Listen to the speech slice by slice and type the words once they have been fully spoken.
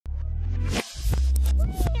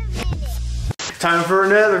Time for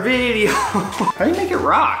another video. How do you make it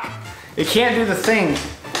rock? It can't do the thing.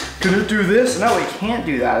 Can it do this? No, it can't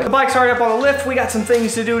do that. The bike's already up on the lift. We got some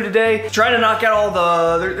things to do today. Trying to knock out all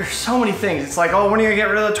the, there's so many things. It's like, oh, when are you gonna get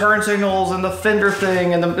rid of the turn signals and the fender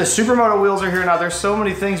thing and the supermoto wheels are here now. There's so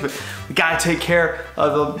many things, but we gotta take care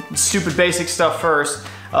of the stupid basic stuff first.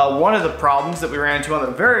 One of the problems that we ran into on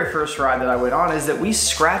the very first ride that I went on is that we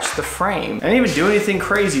scratched the frame. I didn't even do anything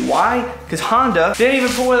crazy. Why? Because Honda didn't even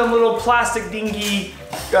put one of them little plastic dingy,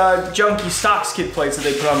 junky stock skid plates that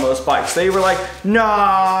they put on most bikes. They were like,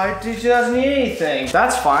 nah, it doesn't need anything.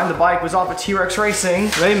 That's fine. The bike was off of T-Rex Racing.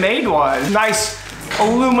 They made one. Nice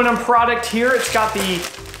aluminum product here. It's got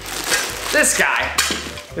this guy.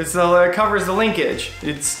 It covers the linkage.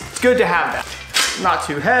 It's good to have that. Not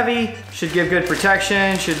too heavy, should give good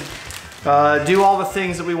protection, should do all the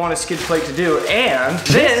things that we want a skid plate to do. And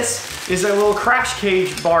this is a little crash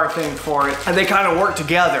cage bar thing for it. And they kind of work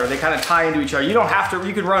together. They kind of tie into each other. You don't have to,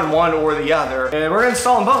 you could run one or the other. And we're gonna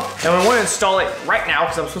install them both. And we want to install it right now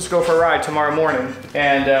because I'm supposed to go for a ride tomorrow morning.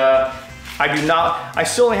 And I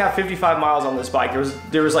still only have 55 miles on this bike.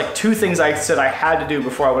 There was like two things I said I had to do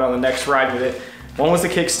before I went on the next ride with it. One was the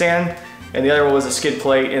kickstand, and the other one was a skid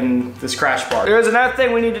plate and this crash bar. There's another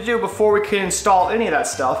thing we need to do before we can install any of that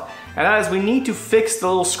stuff, and that is we need to fix the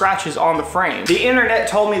little scratches on the frame. The internet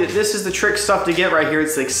told me that this is the trick stuff to get right here.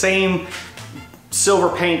 It's the same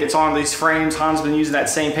silver paint that's on these frames. Han's been using that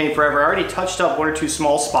same paint forever. I already touched up one or two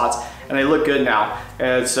small spots and they look good now.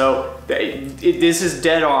 And so this is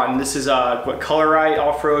dead on. This is what Colorite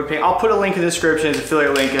off-road paint. I'll put a link in the description, it's an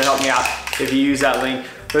affiliate link. It'll help me out if you use that link.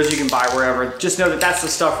 Those you can buy wherever. Just know that that's the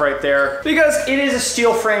stuff right there. Because it is a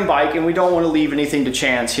steel frame bike and we don't want to leave anything to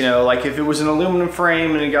chance, you know, like if it was an aluminum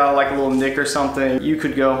frame and it got like a little nick or something, you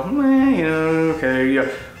could go, you know, okay, yeah.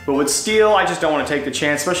 But with steel, I just don't want to take the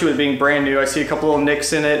chance, especially with being brand new. I see a couple little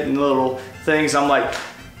nicks in it and little things. I'm like,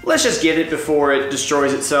 let's just get it before it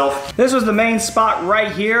destroys itself. This was the main spot right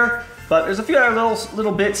here, but there's a few other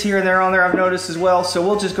little bits here and there on there I've noticed as well. So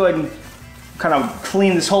we'll just go ahead and kind of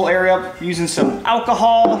clean this whole area up using some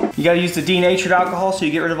alcohol. You gotta use the denatured alcohol so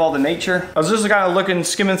you get rid of all the nature. I was just kind of looking,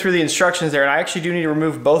 skimming through the instructions there, and I actually do need to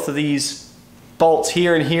remove both of these bolts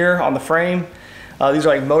here and here on the frame. These are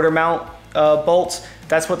like motor mount bolts.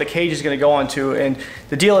 That's what the cage is gonna go onto. And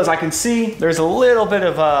the deal is I can see there's a little bit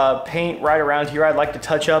of paint right around here I'd like to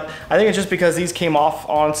touch up. I think it's just because these came off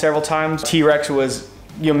on several times. T-Rex was,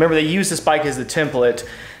 you know, remember they used this bike as the template.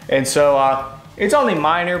 And so, it's only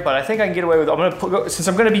minor, but I think I can get away with it. Since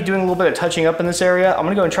I'm gonna be doing a little bit of touching up in this area, I'm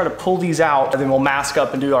gonna go and try to pull these out, and then we'll mask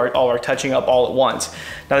up and do all our touching up all at once.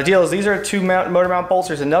 Now the deal is these are two motor mount bolts.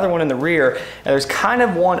 There's another one in the rear, and there's kind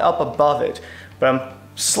of one up above it, but I'm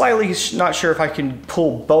slightly not sure if I can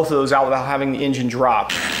pull both of those out without having the engine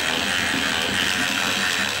drop.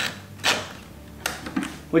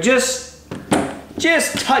 We just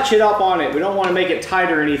touch it up on it. We don't want to make it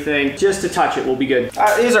tight or anything. Just to touch it will be good.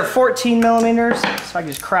 These are 14 millimeters, so I can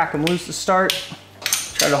just crack them loose to start.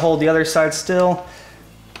 Try to hold the other side still.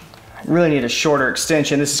 I really need a shorter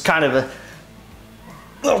extension. This is kind of a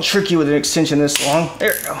little tricky with an extension this long.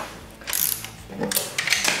 There we go.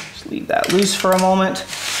 Just leave that loose for a moment.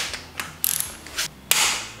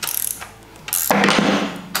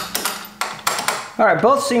 All right,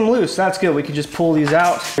 both seem loose. That's good. We can just pull these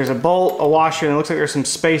out. There's a bolt, a washer, and it looks like there's some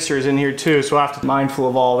spacers in here too, so we'll have to be mindful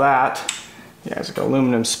of all that. Yeah, there's like an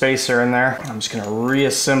aluminum spacer in there. I'm just gonna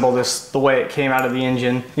reassemble this the way it came out of the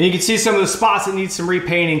engine. And you can see some of the spots that need some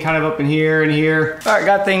repainting kind of up in here and here. All right,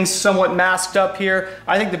 got things somewhat masked up here.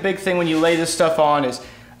 I think the big thing when you lay this stuff on is,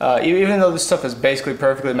 even though this stuff is basically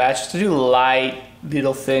perfectly matched, to do light,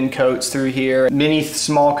 little thin coats through here. Mini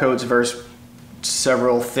small coats versus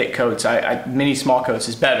several thick coats. Mini small coats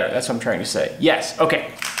is better. That's what I'm trying to say. Yes,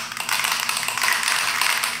 okay.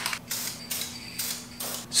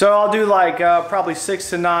 So I'll do like probably 6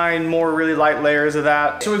 to 9 more really light layers of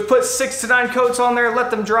that. So we've put 6 to 9 coats on there, let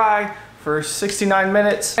them dry for 69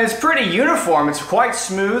 minutes. And it's pretty uniform, it's quite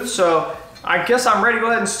smooth, so I guess I'm ready to go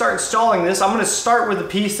ahead and start installing this. I'm gonna start with the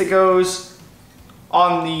piece that goes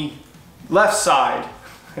on the left side.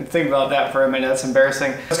 And think about that for a minute, that's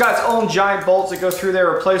embarrassing. It's got its own giant bolts that go through there,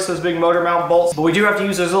 replace those big motor mount bolts, but we do have to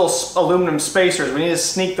use those little aluminum spacers. We need to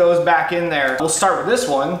sneak those back in there. We'll start with this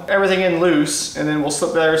one, everything in loose, and then we'll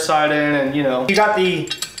slip the other side in and you know. You got the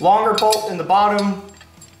longer bolt in the bottom,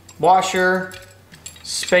 washer,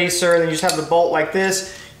 spacer, and then you just have the bolt like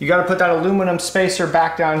this. You gotta put that aluminum spacer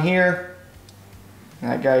back down here. And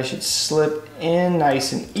that guy should slip in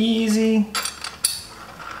nice and easy.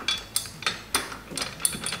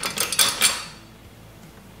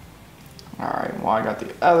 All right, while I got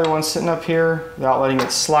the other one sitting up here without letting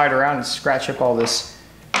it slide around and scratch up all this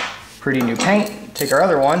pretty new paint. Take our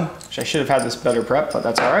other one, which I should have had this better prep, but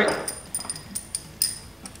that's all right.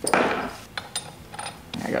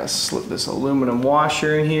 I gotta slip this aluminum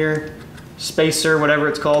washer in here. Spacer, whatever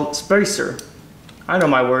it's called. Spacer. I know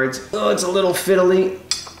my words. Oh, it's a little fiddly.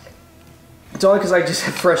 It's only because I just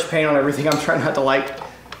have fresh paint on everything. I'm trying not to like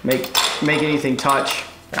make anything touch.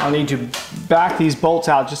 I'll need to back these bolts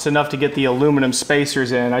out just enough to get the aluminum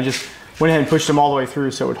spacers in. I just went ahead and pushed them all the way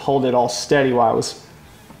through so it would hold it all steady while I was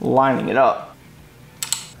lining it up.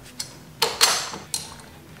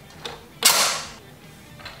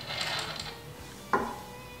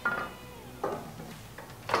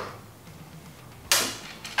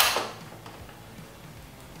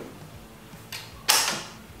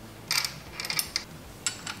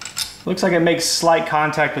 Looks like it makes slight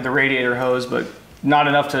contact with the radiator hose, but not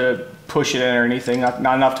enough to push it in or anything, not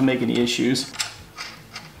enough to make any issues.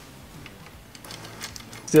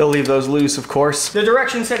 Still leave those loose, of course. The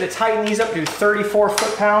directions said to tighten these up to 34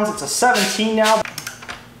 foot-pounds. It's a 17 now.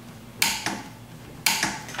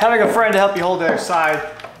 Having a friend to help you hold the other side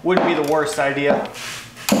wouldn't be the worst idea.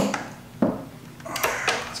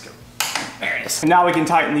 Let's go. There it is. And now we can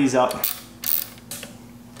tighten these up.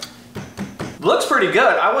 Looks pretty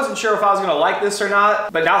good. I wasn't sure if I was gonna like this or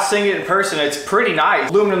not, but now seeing it in person, it's pretty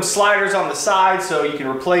nice. Aluminum sliders on the side so you can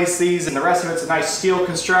replace these, and the rest of it's a nice steel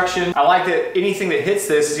construction. I like that anything that hits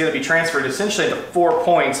this is gonna be transferred essentially into 4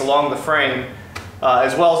 points along the frame,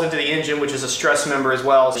 as well as into the engine, which is a stress member as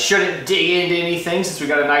well. So it shouldn't dig into anything since we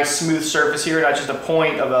got a nice smooth surface here, not just a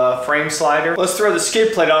point of a frame slider. Let's throw the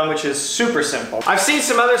skid plate on, which is super simple. I've seen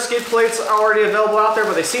some other skid plates already available out there,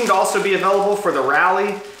 but they seem to also be available for the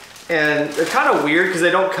Rally. And they're kind of weird because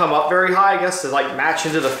they don't come up very high, I guess, to like match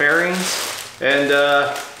into the fairings. And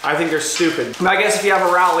I think they're stupid. I guess if you have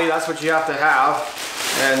a Rally, that's what you have to have.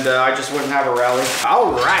 And I just wouldn't have a Rally.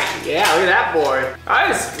 All right, yeah, look at that boy. I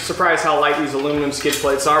was surprised how light these aluminum skid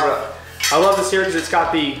plates are, but I love this here because it's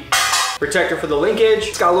got the protector for the linkage.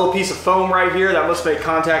 It's got a little piece of foam right here that must make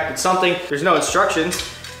contact with something. There's no instructions,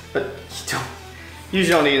 but you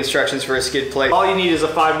usually don't need instructions for a skid plate. All you need is a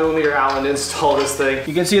 5mm Allen to install this thing.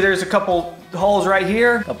 You can see there's a couple holes right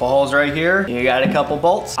here, a couple holes right here. You got a couple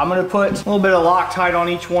bolts. I'm gonna put a little bit of Loctite on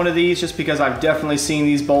each one of these just because I've definitely seen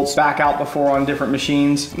these bolts back out before on different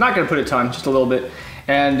machines. I'm not gonna put a ton, just a little bit.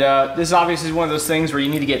 And this is obviously one of those things where you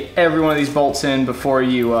need to get every one of these bolts in before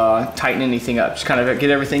you tighten anything up. Just kind of get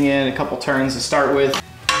everything in, a couple turns to start with.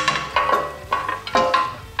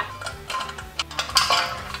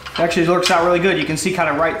 Actually, it works out really good. You can see kind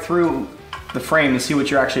of right through the frame and see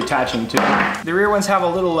what you're actually attaching to. The rear ones have a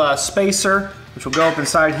little spacer, which will go up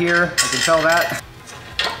inside here. I can tell that.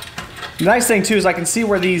 The nice thing too is I can see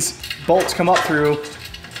where these bolts come up through.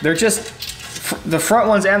 They're just, the front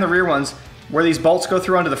ones and the rear ones, where these bolts go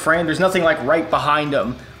through onto the frame, there's nothing like right behind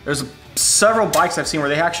them. There's several bikes I've seen where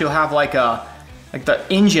they actually have like the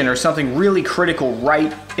engine or something really critical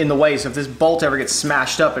right in the way. So if this bolt ever gets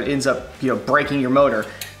smashed up, it ends up, breaking your motor.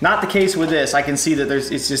 Not the case with this. I can see that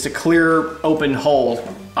it's just a clear open hole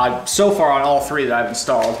so far on all three that I've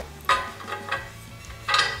installed.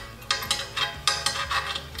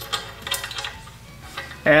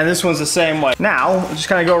 And this one's the same way. Now, we'll just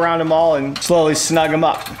kind of go around them all and slowly snug them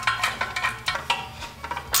up.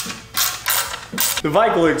 The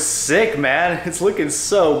bike looks sick, man. It's looking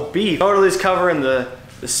so beef. Totally is covering the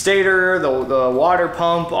stator, the water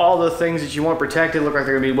pump, all the things that you want protected look like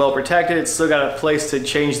they're gonna be well protected. It's still got a place to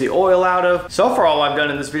change the oil out of. So far, all I've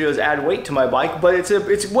done in this video is add weight to my bike, but it's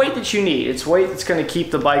weight that you need. It's weight that's gonna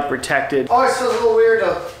keep the bike protected. Always feels a little weird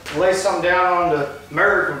to lay something down on the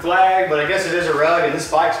American flag, but I guess it is a rug, and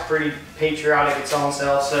this bike's pretty patriotic its own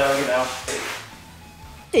self, so,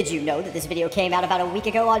 Did you know that this video came out about a week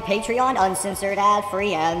ago on Patreon, uncensored,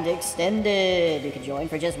 ad-free, and extended? You can join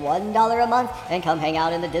for just $1 a month and come hang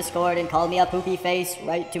out in the Discord and call me a poopy face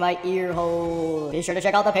right to my ear hole. Be sure to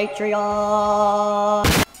check out the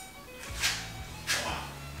Patreon.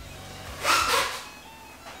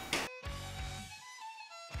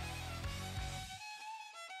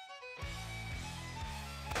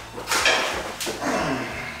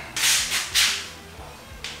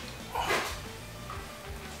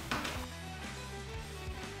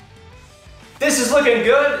 This is looking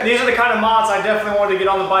good. These are the kind of mods I definitely wanted to get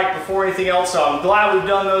on the bike before anything else, so I'm glad we've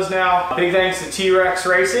done those now. Big thanks to T-Rex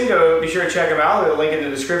Racing. Go be sure to check them out. There's a link in the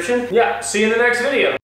description. Yeah, see you in the next video.